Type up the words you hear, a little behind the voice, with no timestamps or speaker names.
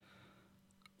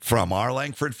From our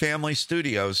Langford Family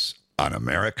Studios on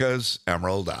America's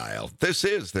Emerald Isle, this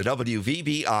is the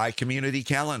WVBI Community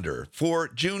Calendar for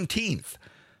Juneteenth,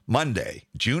 Monday,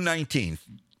 June 19th,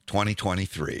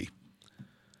 2023.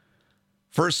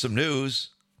 First, some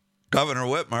news. Governor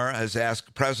Whitmer has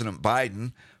asked President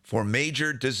Biden for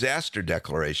major disaster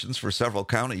declarations for several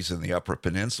counties in the Upper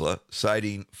Peninsula,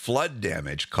 citing flood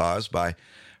damage caused by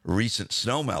recent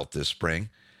snowmelt this spring.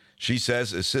 She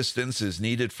says assistance is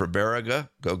needed for Baraga,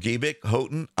 Gogebic,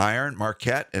 Houghton, Iron,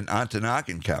 Marquette, and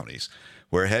Ontonagon counties,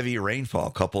 where heavy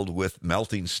rainfall coupled with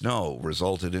melting snow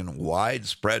resulted in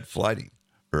widespread flooding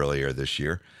earlier this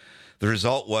year. The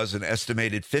result was an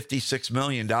estimated $56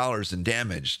 million in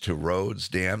damage to roads,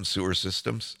 dams, sewer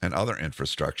systems, and other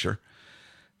infrastructure.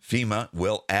 FEMA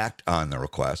will act on the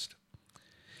request.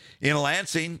 In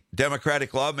Lansing,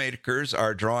 Democratic lawmakers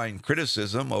are drawing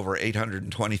criticism over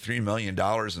 $823 million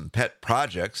in pet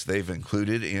projects they've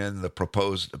included in the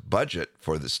proposed budget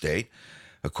for the state.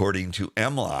 According to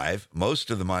MLive, most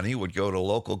of the money would go to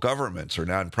local governments or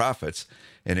nonprofits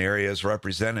in areas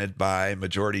represented by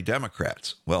majority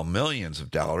Democrats, while millions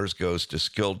of dollars goes to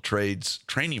skilled trades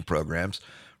training programs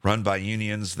run by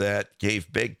unions that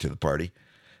gave big to the party.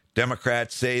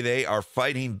 Democrats say they are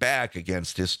fighting back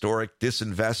against historic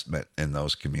disinvestment in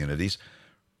those communities.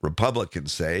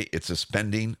 Republicans say it's a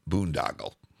spending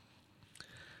boondoggle.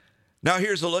 Now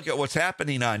here's a look at what's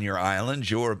happening on your island,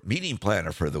 your meeting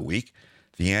planner for the week.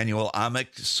 The annual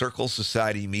Amic Circle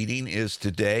Society meeting is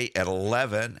today at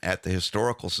 11 at the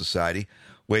Historical Society.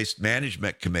 Waste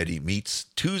Management Committee meets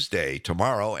Tuesday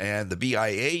tomorrow, and the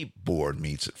BIA board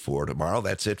meets at 4 tomorrow.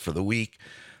 That's it for the week.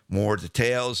 More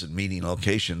details and meeting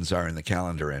locations are in the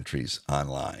calendar entries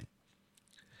online.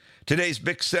 Today's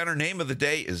Bic Center name of the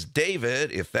day is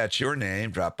David. If that's your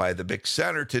name, drop by the Bic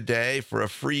Center today for a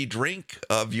free drink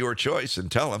of your choice and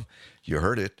tell them you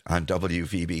heard it on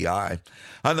WVBI.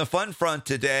 On the fun front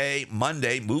today,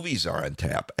 Monday, movies are on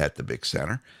tap at the Bic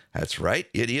Center. That's right,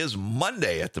 it is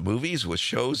Monday at the movies with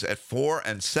shows at 4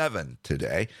 and 7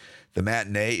 today. The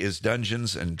matinee is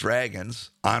Dungeons and Dragons,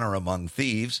 Honor Among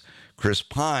Thieves. Chris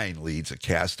Pine leads a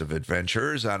cast of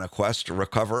adventurers on a quest to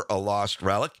recover a lost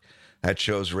relic. That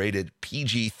show's rated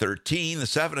PG-13. The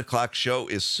 7 o'clock show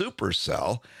is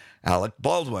Supercell. Alec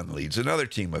Baldwin leads another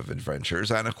team of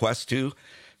adventurers on a quest to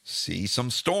see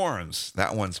some storms.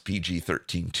 That one's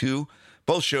PG-13 too.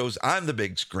 Both shows on the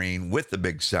big screen with the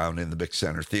big sound in the Bic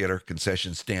Center Theater.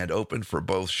 Concession stand open for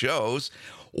both shows.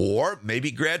 Or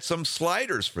maybe grab some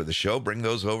sliders for the show. Bring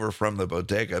those over from the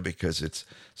bodega because it's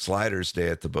Sliders Day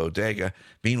at the bodega.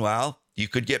 Meanwhile, you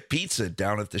could get pizza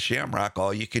down at the Shamrock.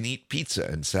 All you can eat pizza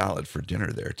and salad for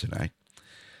dinner there tonight.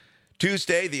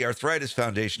 Tuesday, the Arthritis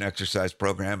Foundation exercise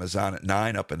program is on at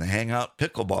 9 up in the Hangout.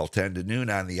 Pickleball 10 to noon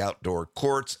on the outdoor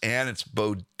courts. And it's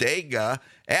bodega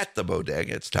at the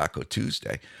bodega. It's Taco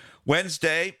Tuesday.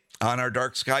 Wednesday on our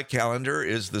dark sky calendar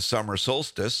is the summer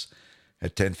solstice.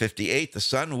 At 10:58, the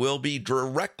sun will be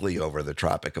directly over the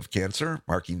Tropic of Cancer,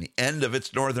 marking the end of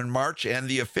its northern march and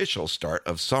the official start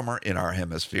of summer in our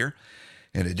hemisphere.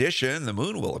 In addition, the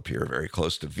moon will appear very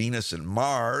close to Venus and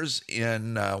Mars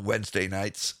in Wednesday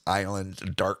night's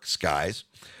island dark skies.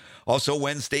 Also,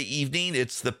 Wednesday evening,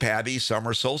 it's the PABI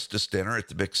Summer Solstice Dinner at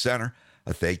the Bic Center,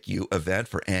 a thank you event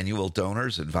for annual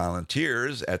donors and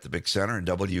volunteers at the Bic Center and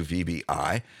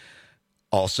WVBI.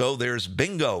 Also, there's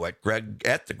bingo at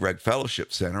the Greg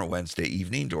Fellowship Center Wednesday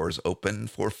evening. Doors open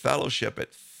for fellowship at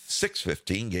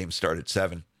 6:15. Games start at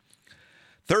 7.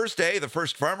 Thursday, the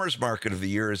first farmers market of the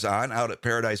year is on out at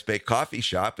Paradise Bay Coffee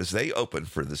Shop as they open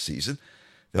for the season.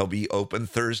 They'll be open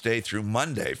Thursday through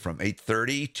Monday from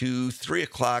 8:30 to 3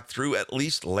 o'clock through at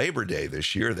least Labor Day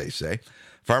this year, they say.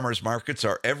 Farmers markets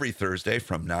are every Thursday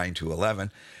from 9 to 11.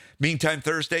 Meantime,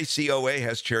 Thursday, COA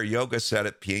has chair yoga set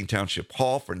at Peaine Township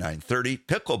Hall for 9:30.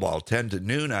 Pickleball 10 to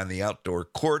noon on the outdoor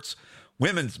courts.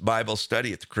 Women's Bible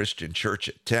study at the Christian Church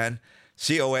at 10.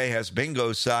 COA has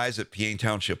bingo size at Peaine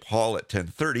Township Hall at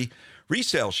 10:30.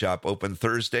 Resale shop open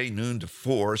Thursday, noon to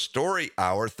 4. Story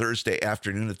hour Thursday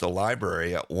afternoon at the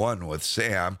library at 1 with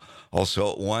Sam.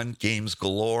 Also at 1, games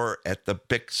galore at the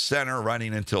Bic Center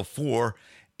running until 4.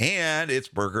 And it's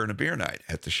burger and a beer night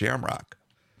at the Shamrock.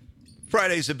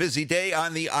 Friday's a busy day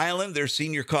on the island. There's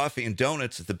senior coffee and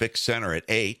donuts at the Bic Center at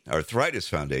 8. Arthritis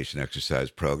Foundation exercise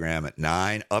program at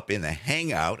 9. Up in the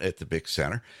Hangout at the Bic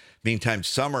Center. Meantime,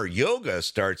 summer yoga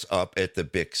starts up at the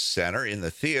Bic Center in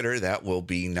the theater. That will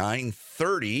be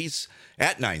 9:30s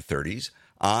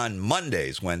on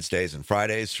Mondays, Wednesdays, and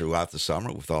Fridays throughout the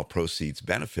summer, with all proceeds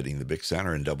benefiting the Bic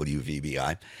Center and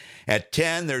WVBI. At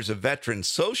 10, there's a veteran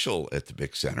social at the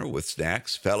Bic Center with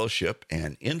snacks, fellowship,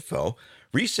 and info.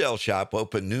 Resale shop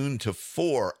open noon to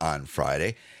 4 on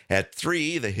Friday. At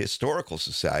 3, the Historical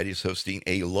Society is hosting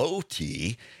a low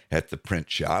tea at the print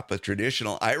shop, a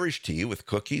traditional Irish tea with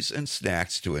cookies and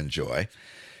snacks to enjoy.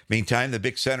 Meantime, the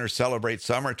Big Center Celebrate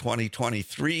Summer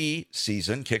 2023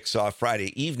 season kicks off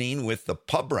Friday evening with the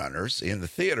Pub Runners in the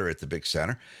theater at the Big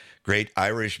Center. Great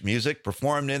Irish music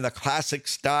performed in the classic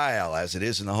style as it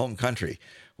is in the home country,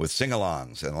 with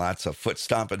sing-alongs and lots of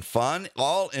foot-stomping fun,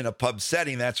 all in a pub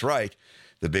setting. That's right.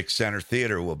 The Big Center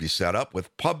Theater will be set up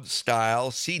with pub-style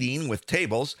seating with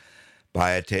tables.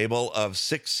 Buy a table of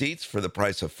 6 seats for the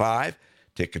price of 5.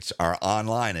 Tickets are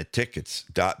online at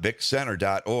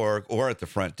tickets.bigcenter.org or at the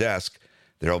front desk.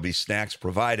 There will be snacks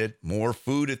provided, more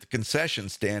food at the concession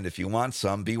stand if you want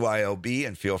some, BYOB,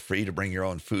 and feel free to bring your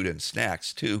own food and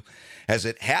snacks, too. As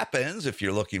it happens, if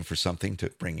you're looking for something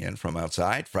to bring in from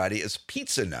outside, Friday is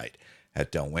pizza night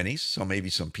at Del Winnie's, so maybe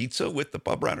some pizza with the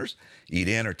Pub Runners. Eat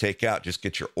in or take out. Just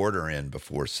get your order in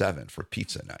before 7 for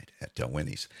pizza night at Del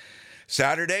Winnie's.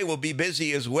 Saturday will be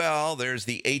busy as well. There's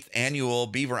the 8th annual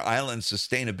Beaver Island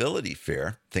Sustainability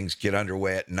Fair. Things get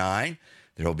underway at 9.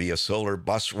 There will be a solar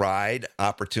bus ride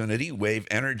opportunity, wave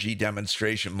energy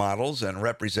demonstration models, and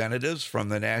representatives from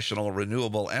the National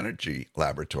Renewable Energy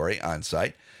Laboratory on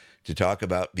site to talk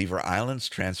about Beaver Island's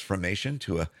transformation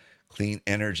to a clean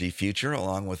energy future,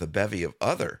 along with a bevy of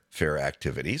other fair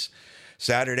activities.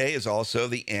 Saturday is also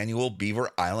the annual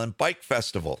Beaver Island Bike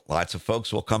Festival. Lots of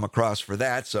folks will come across for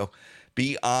that, so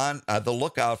be on the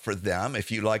lookout for them. If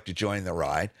you'd like to join the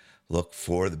ride, look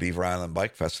for the Beaver Island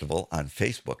Bike Festival on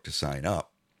Facebook to sign up.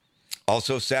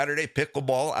 Also Saturday,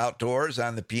 pickleball outdoors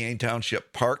on the Peaine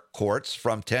Township Park courts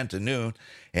from 10 to noon,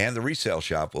 and the resale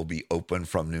shop will be open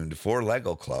from noon to 4.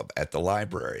 Lego Club at the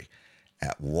library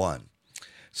at 1.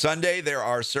 Sunday, there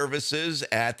are services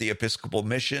at the Episcopal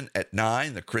Mission at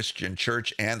 9, the Christian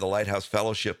Church and the Lighthouse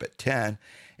Fellowship at 10,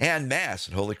 and Mass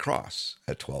at Holy Cross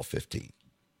at 12:15.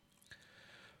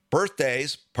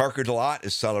 Birthdays, Parker DeLotte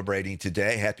is celebrating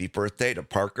today. Happy birthday to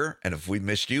Parker. And if we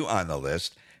missed you on the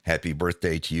list, happy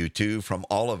birthday to you too from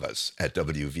all of us at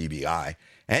WVBI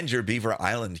and your Beaver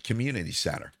Island Community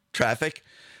Center. Traffic?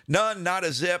 None, not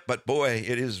a zip, but boy,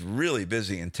 it is really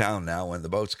busy in town now when the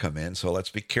boats come in, so let's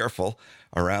be careful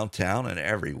around town and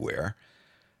everywhere.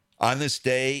 On this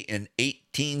day in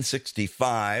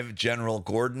 1865, General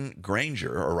Gordon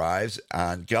Granger arrives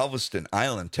on Galveston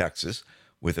Island, Texas,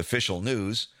 with official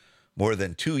news. More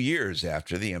than 2 years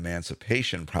after the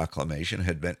Emancipation Proclamation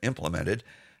had been implemented,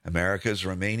 America's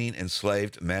remaining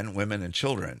enslaved men, women, and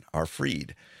children are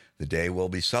freed. The day will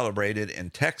be celebrated in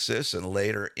Texas and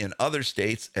later in other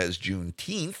states as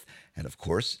Juneteenth, and of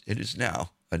course, it is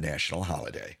now a national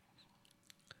holiday.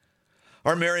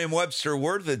 Our Merriam-Webster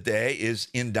word of the day is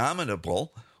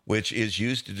indomitable, which is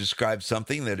used to describe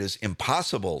something that is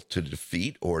impossible to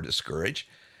defeat or discourage.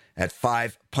 At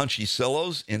 5 punchy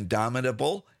syllables,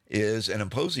 indomitable is an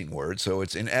imposing word, so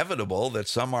it's inevitable that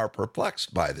some are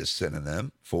perplexed by this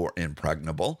synonym for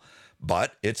impregnable,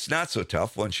 but it's not so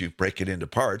tough once you break it into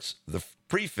parts. The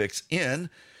prefix in,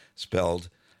 spelled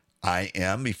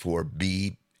I-M before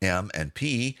B, M, and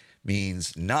P,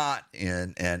 means not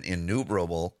in an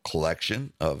innumerable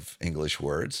collection of English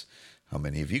words. How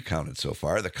many of you counted so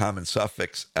far? The common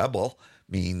suffix able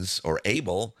means, or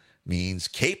able, means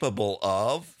capable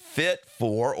of, fit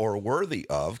for, or worthy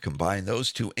of. Combine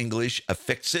those two English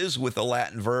affixes with the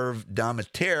Latin verb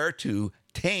domitere, to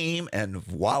tame, and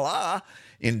voila,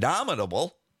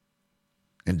 indomitable.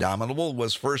 Indomitable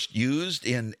was first used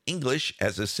in English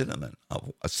as a synonym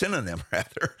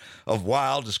of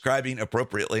wild, describing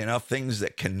appropriately enough things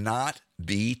that cannot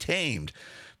be tamed.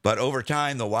 But over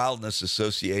time, the wildness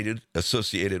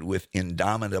associated with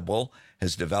indomitable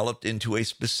has developed into a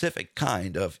specific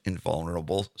kind of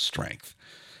invulnerable strength.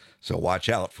 So watch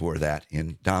out for that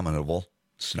indomitable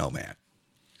snowman.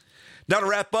 Now to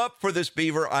wrap up for this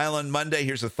Beaver Island Monday,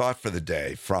 here's a thought for the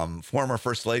day from former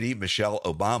First Lady Michelle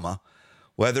Obama.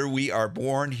 Whether we are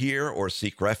born here or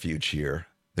seek refuge here,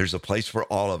 there's a place for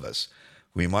all of us.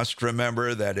 We must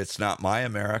remember that it's not my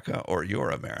America or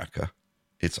your America.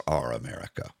 It's our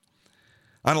America.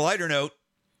 On a lighter note,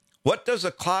 what does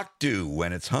a clock do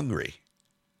when it's hungry?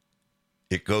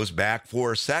 It goes back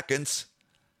 4 seconds.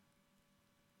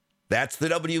 That's the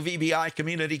WVBI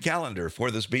Community Calendar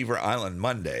for this Beaver Island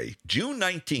Monday, June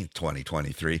 19th,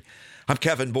 2023. I'm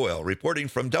Kevin Boyle, reporting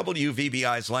from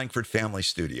WVBI's Langford Family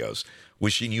Studios,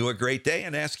 wishing you a great day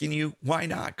and asking you, why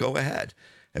not? Go ahead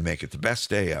and make it the best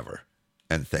day ever.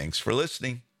 And thanks for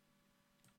listening.